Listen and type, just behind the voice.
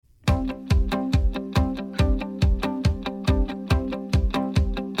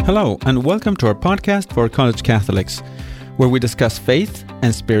Hello, and welcome to our podcast for college Catholics, where we discuss faith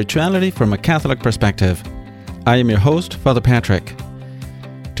and spirituality from a Catholic perspective. I am your host, Father Patrick.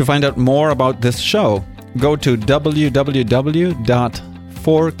 To find out more about this show, go to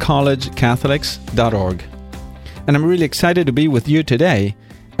www.forcollegecatholics.org. And I'm really excited to be with you today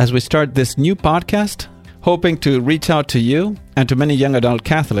as we start this new podcast, hoping to reach out to you and to many young adult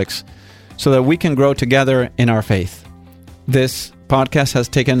Catholics so that we can grow together in our faith. This podcast has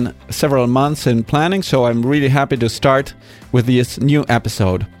taken several months in planning, so I'm really happy to start with this new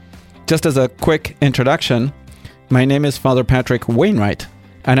episode. Just as a quick introduction, my name is Father Patrick Wainwright,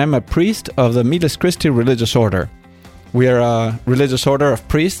 and I'm a priest of the Miles Christi religious order. We are a religious order of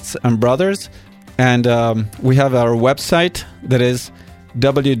priests and brothers, and we have our website that is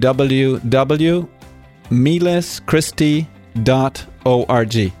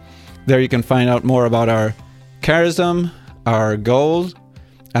www.mileschristi.org. There you can find out more about our charism, our goals,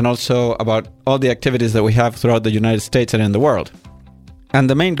 and also about all the activities that we have throughout the United States and in the world. And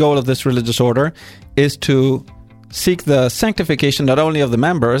the main goal of this religious order is to seek the sanctification not only of the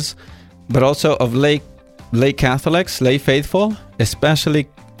members, but also of lay Catholics, lay faithful, especially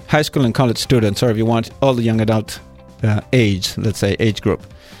high school and college students, or if you want, all the young adult age group.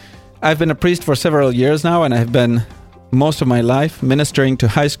 I've been a priest for several years now, and I've been most of my life ministering to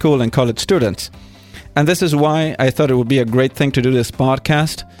high school and college students. And this is why I thought it would be a great thing to do this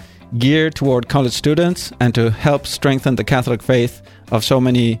podcast geared toward college students and to help strengthen the Catholic faith of so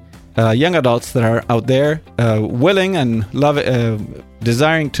many young adults that are out there willing and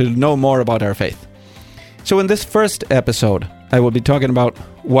desiring to know more about our faith. So in this first episode, I will be talking about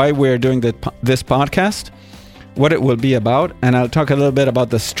why we're doing this podcast, what it will be about, and I'll talk a little bit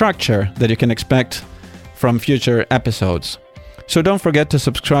about the structure that you can expect from future episodes. So don't forget to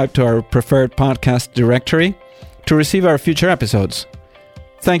subscribe to our preferred podcast directory to receive our future episodes.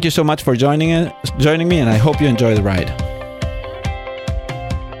 Thank you so much for joining me, and I hope you enjoy the ride.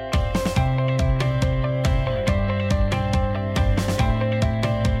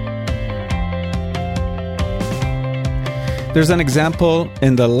 There's an example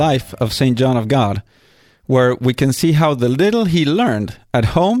in the life of St. John of God where we can see how the little he learned at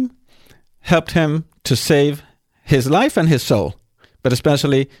home helped him to save his life and his soul, but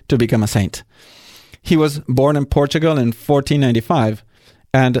especially to become a saint. He was born in Portugal in 1495,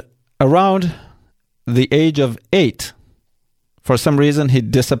 and around the age of 8, for some reason, he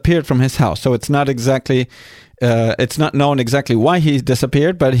disappeared from his house. So it's not known exactly why he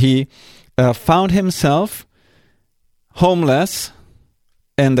disappeared, but he found himself homeless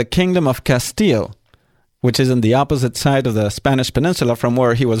in the kingdom of Castile, which is in the opposite side of the Spanish peninsula from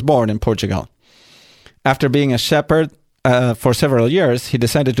where he was born in Portugal. After being a shepherd for several years, he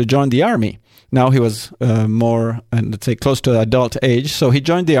decided to join the army. Now he was close to adult age, so he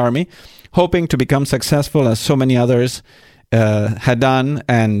joined the army, hoping to become successful as so many others had done.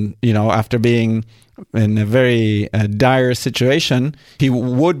 And, after being in a very dire situation, he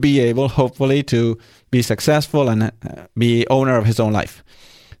would be able, hopefully, to be successful and be owner of his own life.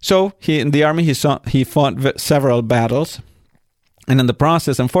 So in the army, he fought several battles, and in the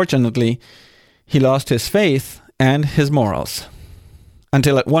process, unfortunately, he lost his faith and his morals.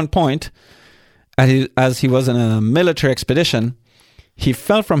 Until at one point, as he was in a military expedition, he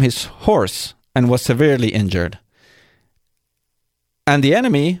fell from his horse and was severely injured. And the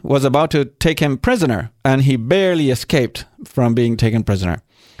enemy was about to take him prisoner, and he barely escaped from being taken prisoner.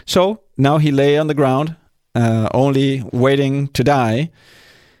 So now he lay on the ground, only waiting to die.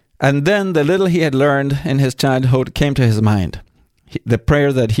 And then the little he had learned in his childhood came to his mind. The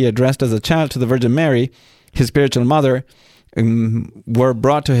prayer that he addressed as a child to the Virgin Mary, his spiritual mother, were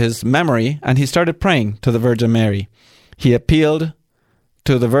brought to his memory, and he started praying to the Virgin Mary. He appealed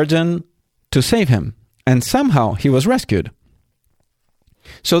to the Virgin to save him, and somehow he was rescued.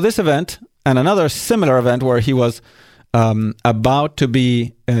 So this event, and another similar event where he was about to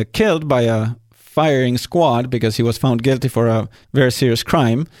be killed by a firing squad because he was found guilty for a very serious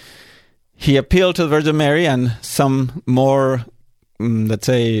crime, he appealed to the Virgin Mary, and some more,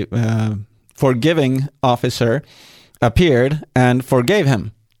 forgiving officer appeared and forgave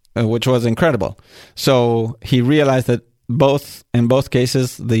him, which was incredible. So he realized that in both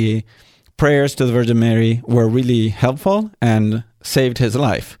cases, the prayers to the Virgin Mary were really helpful and saved his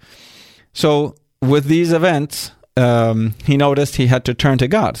life. So with these events, he noticed he had to turn to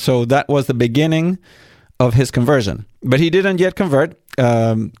God. So that was the beginning of his conversion. But he didn't yet convert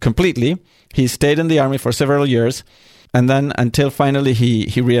completely. He stayed in the army for several years. And then until finally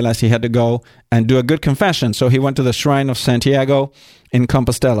he realized he had to go and do a good confession. So he went to the shrine of Santiago in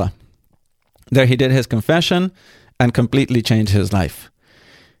Compostela. There he did his confession and completely changed his life.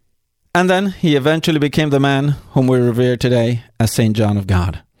 And then he eventually became the man whom we revere today as St. John of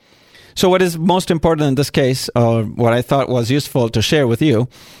God. So what is most important in this case, or what I thought was useful to share with you,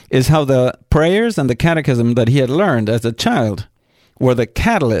 is how the prayers and the catechism that he had learned as a child were the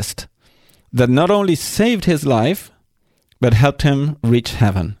catalyst that not only saved his life, but helped him reach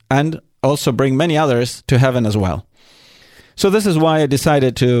heaven, and also bring many others to heaven as well. So this is why I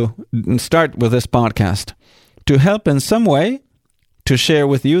decided to start with this podcast, to help in some way to share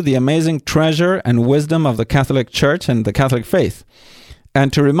with you the amazing treasure and wisdom of the Catholic Church and the Catholic faith,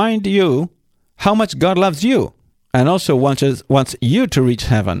 and to remind you how much God loves you and also wants you to reach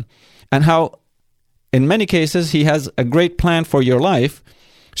heaven, and how in many cases he has a great plan for your life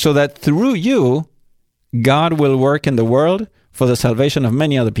so that through you, God will work in the world for the salvation of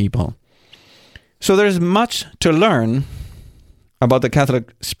many other people. So there's much to learn about the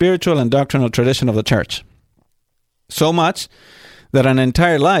Catholic spiritual and doctrinal tradition of the Church. So much that an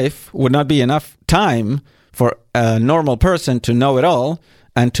entire life would not be enough time for a normal person to know it all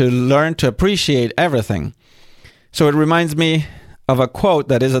and to learn to appreciate everything. So it reminds me of a quote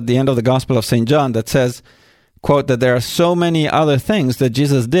that is at the end of the Gospel of St. John that says, quote, that there are so many other things that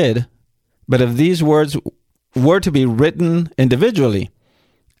Jesus did, but if these words were to be written individually,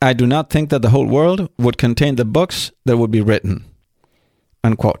 I do not think that the whole world would contain the books that would be written,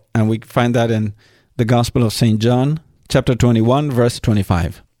 unquote. And we find that in the Gospel of St. John, chapter 21, verse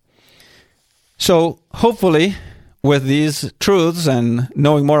 25. So hopefully, with these truths and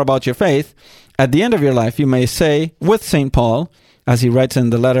knowing more about your faith, at the end of your life, you may say with St. Paul, as he writes in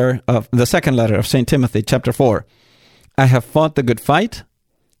the second letter of St. Timothy, chapter 4, I have fought the good fight,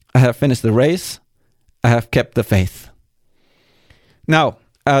 I have finished the race, I have kept the faith. Now,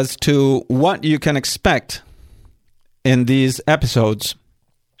 as to what you can expect in these episodes,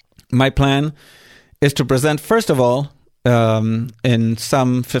 my plan is to present, first of all, in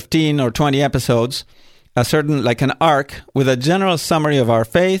some 15 or 20 episodes, a certain, like an arc with a general summary of our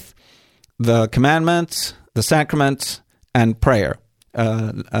faith, the commandments, the sacraments, and prayer.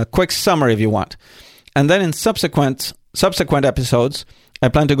 A quick summary if you want. And then in subsequent episodes, I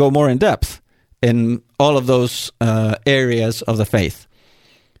plan to go more in depth in all of those areas of the faith.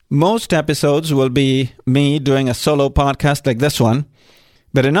 Most episodes will be me doing a solo podcast like this one,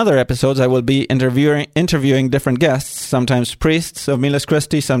 but in other episodes I will be interviewing different guests, sometimes priests of Miles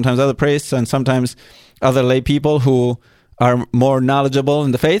Christi, sometimes other priests, and sometimes other lay people who are more knowledgeable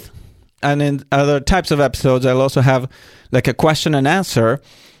in the faith. And in other types of episodes, I'll also have like a question and answer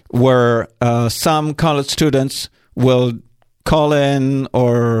where some college students will call in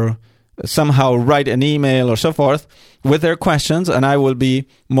or somehow write an email or so forth with their questions, and I will be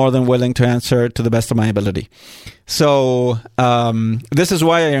more than willing to answer to the best of my ability. So this is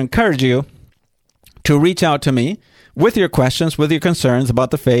why I encourage you to reach out to me with your questions, with your concerns about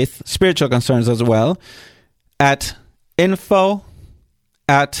the faith, spiritual concerns as well, at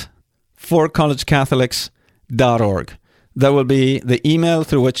info@forcollegecatholics.org. That will be the email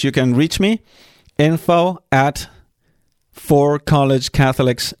through which you can reach me,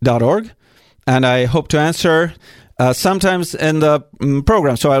 info@forcollegecatholics.org. And I hope to answer sometimes in the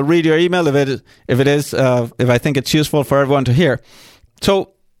program. So I'll read your email if I think it's useful for everyone to hear.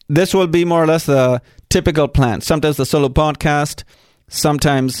 So this will be more or less the typical plan. Sometimes the solo podcast,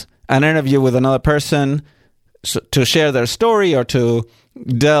 sometimes an interview with another person to share their story or to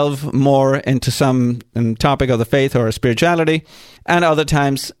delve more into some topic of the faith or spirituality, and other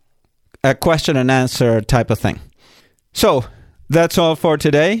times a question and answer type of thing. So that's all for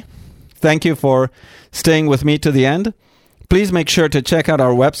today. Thank you for staying with me to the end. Please make sure to check out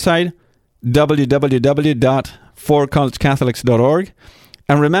our website, www.forcollegecatholics.org,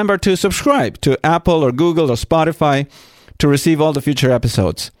 and remember to subscribe to Apple or Google or Spotify to receive all the future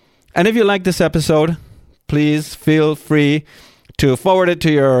episodes. And if you like this episode, please feel free to forward it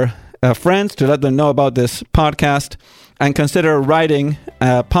to your friends to let them know about this podcast, and consider writing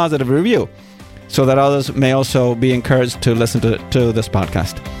a positive review so that others may also be encouraged to listen to this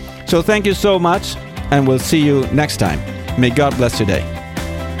podcast. So thank you so much, and we'll see you next time. May God bless your day.